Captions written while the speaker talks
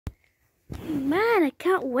Man, I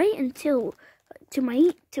can't wait until to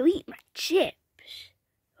eat my chips.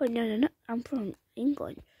 Oh no, I'm from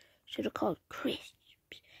England. Should have called crisps.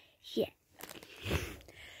 Yeah.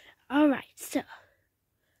 Alright, so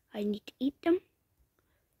I need to eat them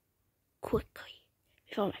quickly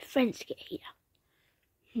before my friends get here.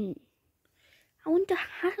 I wonder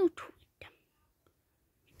how to eat them.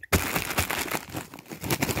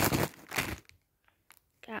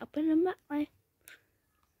 Gotta open them that way.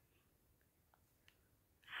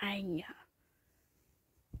 I know.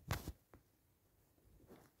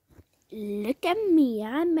 Look at me,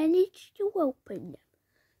 I managed to open them.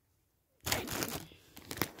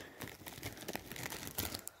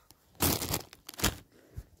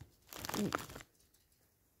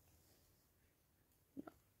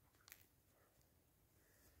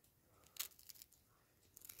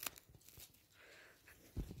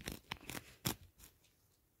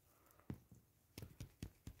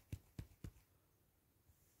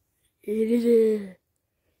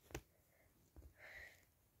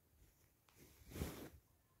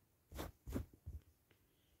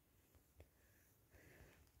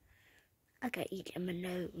 I can't eat them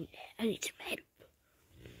alone. I need some help.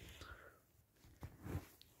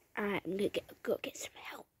 I'm gonna go get some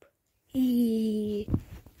help. Is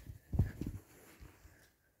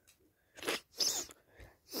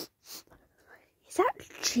that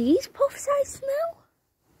cheese puffs I smell?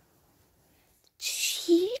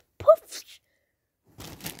 Cheese puffs?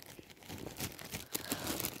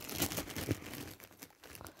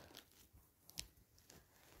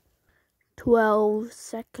 "12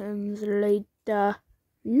 seconds later.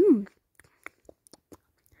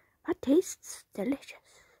 That tastes delicious.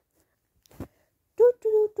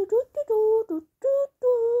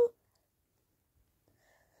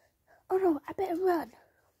 Oh no, I better run.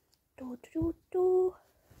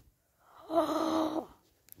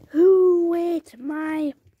 Who ate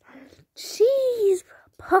my cheese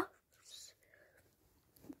puffs?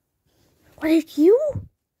 Was it you?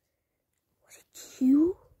 Was it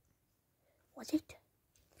you? Was it?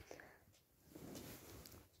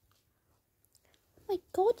 Oh my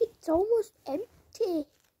God, it's almost empty.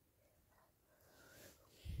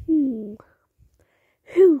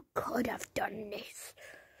 Who could have done this?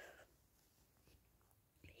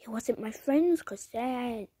 It wasn't my friends because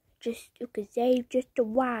they've just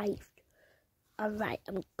arrived. Alright,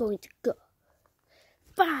 I'm going to go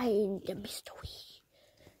find the mystery.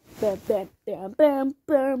 Bob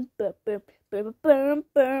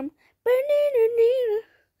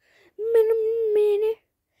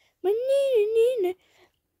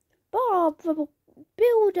the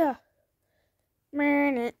Builder.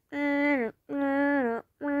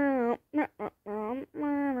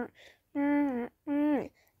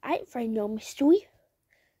 I ain't find no mystery.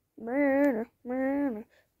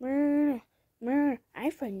 I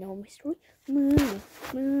find no mystery.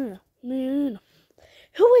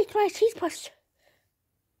 Who ate my cheese puffs?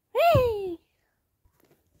 Hey!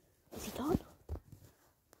 Is he gone?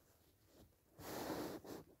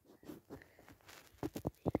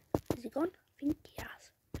 Is he gone? I think he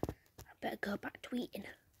has. I better go back to eating.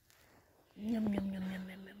 Yum yum yum yum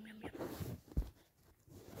yum yum yum yum.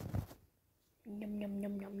 Yum yum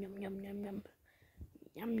yum yum yum yum yum yum.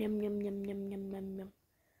 Yum yum yum yum yum yum yum yum.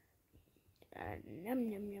 Yum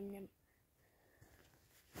yum yum yum.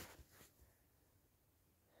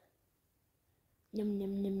 Yum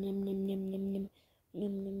yum yum yum yum yum yum yum.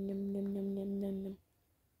 Yum yum yum yum yum yum yum yum.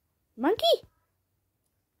 Monkey?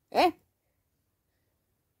 Eh?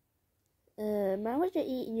 Man was just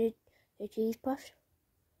eating your cheese puffs.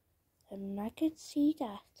 And I could see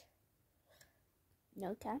that.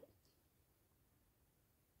 No cat.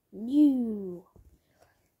 You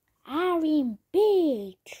are in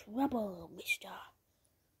big trouble, mister.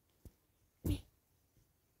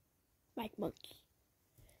 Right, monkey.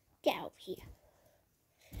 Get out of here.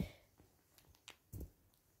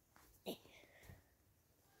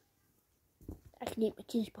 I can eat my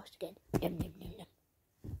cheese puffs again. Yum, yum, yum, yum.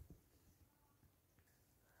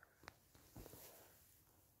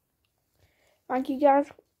 Thank you guys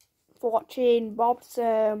for watching Bob's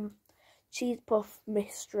cheese puff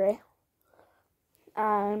mystery.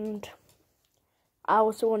 And I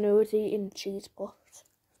was the one who was eating cheese puffs.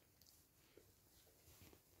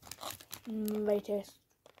 They taste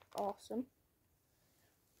awesome.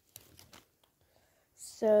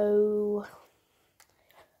 So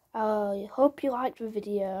I hope you liked the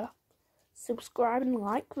video. Subscribe and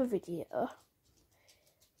like the video.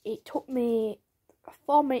 It took me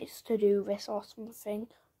 4 minutes to do this or something.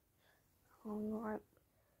 Like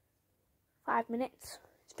 5 minutes.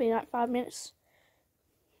 It's been like 5 minutes.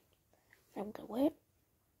 I'm gonna wait.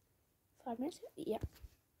 5 minutes? Yeah.